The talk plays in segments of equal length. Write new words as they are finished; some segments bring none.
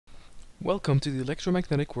Welcome to the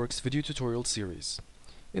Electromagnetic Works video tutorial series.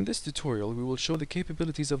 In this tutorial, we will show the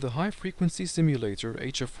capabilities of the high-frequency simulator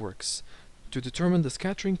HFWorks to determine the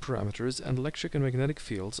scattering parameters and electric and magnetic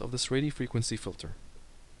fields of this radio frequency filter.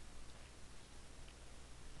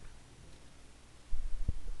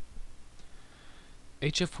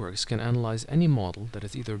 HFWorks can analyze any model that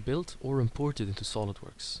is either built or imported into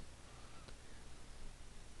SolidWorks.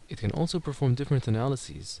 It can also perform different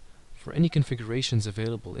analyses for any configurations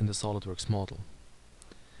available in the SolidWorks model.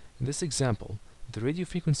 In this example, the radio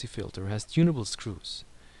frequency filter has tunable screws.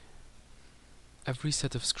 Every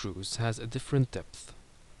set of screws has a different depth.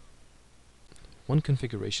 One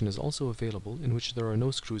configuration is also available in which there are no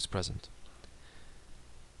screws present.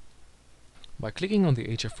 By clicking on the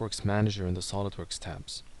HFWorks Manager in the SolidWorks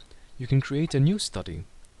tabs, you can create a new study.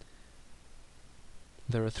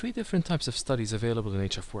 There are three different types of studies available in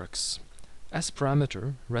HFWorks: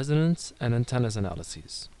 S-parameter, resonance, and antennas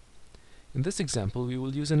analyses. In this example, we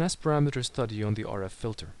will use an S-parameter study on the RF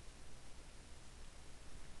filter.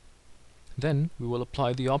 Then, we will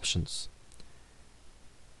apply the options.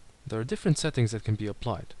 There are different settings that can be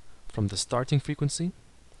applied, from the starting frequency,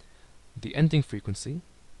 the ending frequency,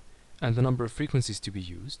 and the number of frequencies to be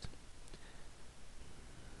used,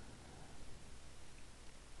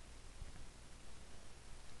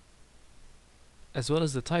 as well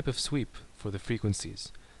as the type of sweep for the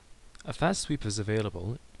frequencies. A fast sweep is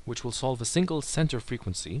available, which will solve a single center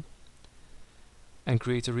frequency and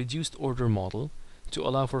create a reduced order model to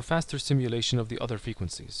allow for faster simulation of the other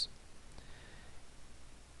frequencies.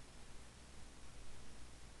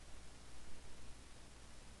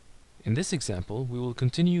 In this example, we will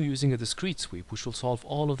continue using a discrete sweep which will solve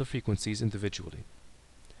all of the frequencies individually.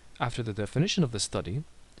 After the definition of the study,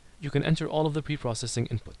 you can enter all of the pre-processing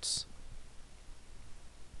inputs.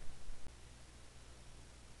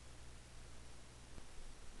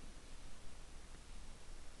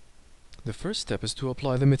 The first step is to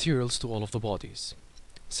apply the materials to all of the bodies.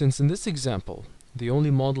 Since in this example, the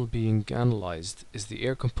only model being analyzed is the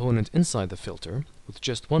air component inside the filter, with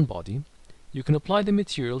just one body, you can apply the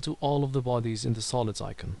material to all of the bodies in the solids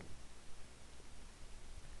icon.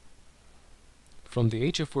 From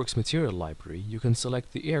the HFWorks material library, you can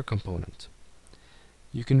select the air component.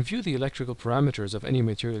 You can view the electrical parameters of any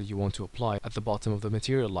material you want to apply at the bottom of the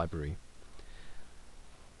material library.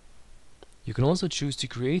 You can also choose to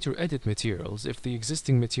create or edit materials if the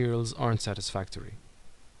existing materials aren't satisfactory.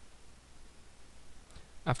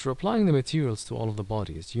 After applying the materials to all of the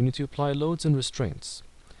bodies, you need to apply loads and restraints.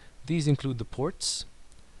 These include the ports,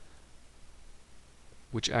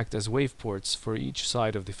 which act as wave ports for each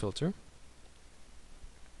side of the filter,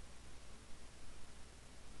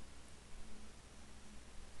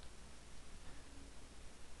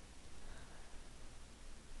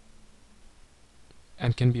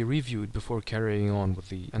 and can be reviewed before carrying on with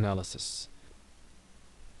the analysis.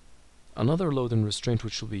 Another load and restraint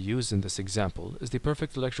which will be used in this example is the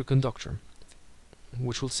perfect electric conductor,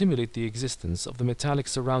 which will simulate the existence of the metallic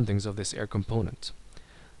surroundings of this air component.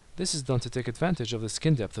 This is done to take advantage of the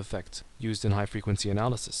skin depth effect used in high-frequency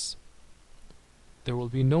analysis. There will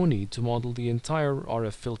be no need to model the entire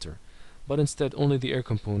RF filter, but instead only the air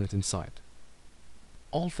component inside.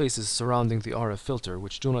 All faces surrounding the RF filter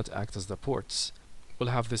which do not act as the ports will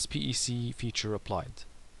have this PEC feature applied.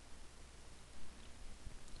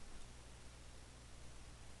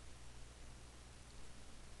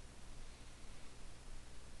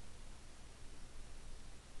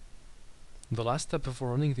 The last step before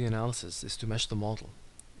running the analysis is to mesh the model.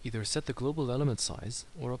 Either set the global element size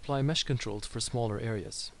or apply mesh controls for smaller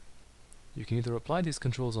areas. You can either apply these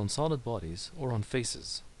controls on solid bodies or on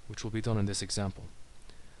faces, which will be done in this example.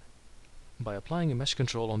 By applying a mesh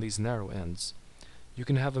control on these narrow ends, you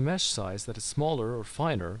can have a mesh size that is smaller or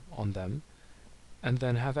finer on them, and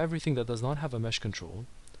then have everything that does not have a mesh control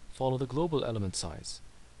follow the global element size,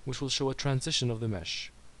 which will show a transition of the mesh.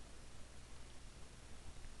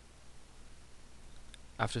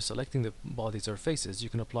 After selecting the bodies or faces, you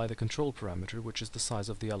can apply the control parameter, which is the size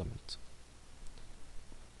of the element.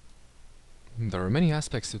 There are many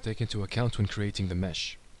aspects to take into account when creating the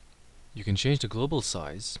mesh. You can change the global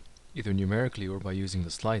size, either numerically or by using the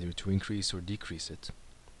slider to increase or decrease it,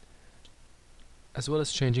 as well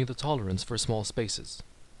as changing the tolerance for small spaces.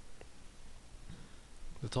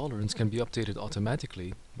 The tolerance can be updated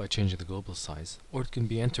automatically by changing the global size, or it can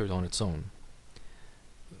be entered on its own.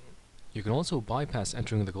 You can also bypass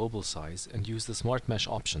entering the global size and use the Smart Mesh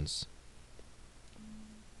options.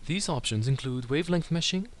 These options include wavelength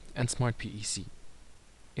meshing and Smart PEC.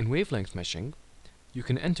 In wavelength meshing, you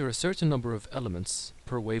can enter a certain number of elements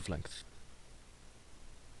per wavelength.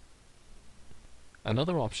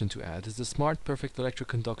 Another option to add is the Smart Perfect Electric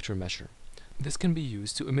Conductor Mesher. This can be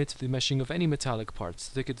used to omit the meshing of any metallic parts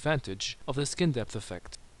to take advantage of the skin depth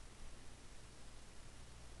effect.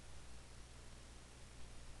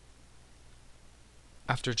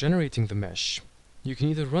 After generating the mesh, you can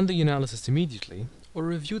either run the analysis immediately or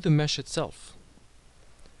review the mesh itself.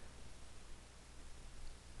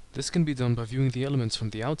 This can be done by viewing the elements from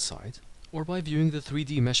the outside or by viewing the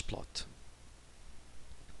 3D mesh plot.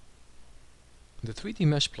 The 3D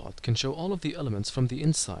mesh plot can show all of the elements from the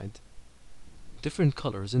inside. Different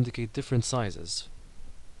colors indicate different sizes.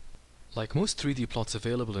 Like most 3D plots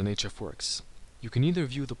available in HFWorks, you can either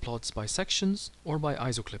view the plots by sections or by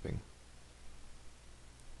isoclipping.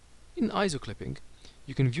 In isoclipping,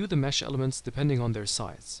 you can view the mesh elements depending on their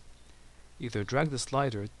size. Either drag the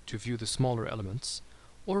slider to view the smaller elements,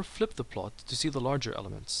 or flip the plot to see the larger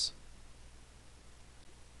elements.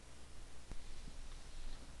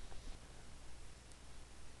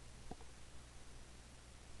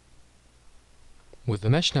 With the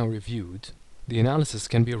mesh now reviewed, the analysis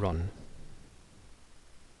can be run.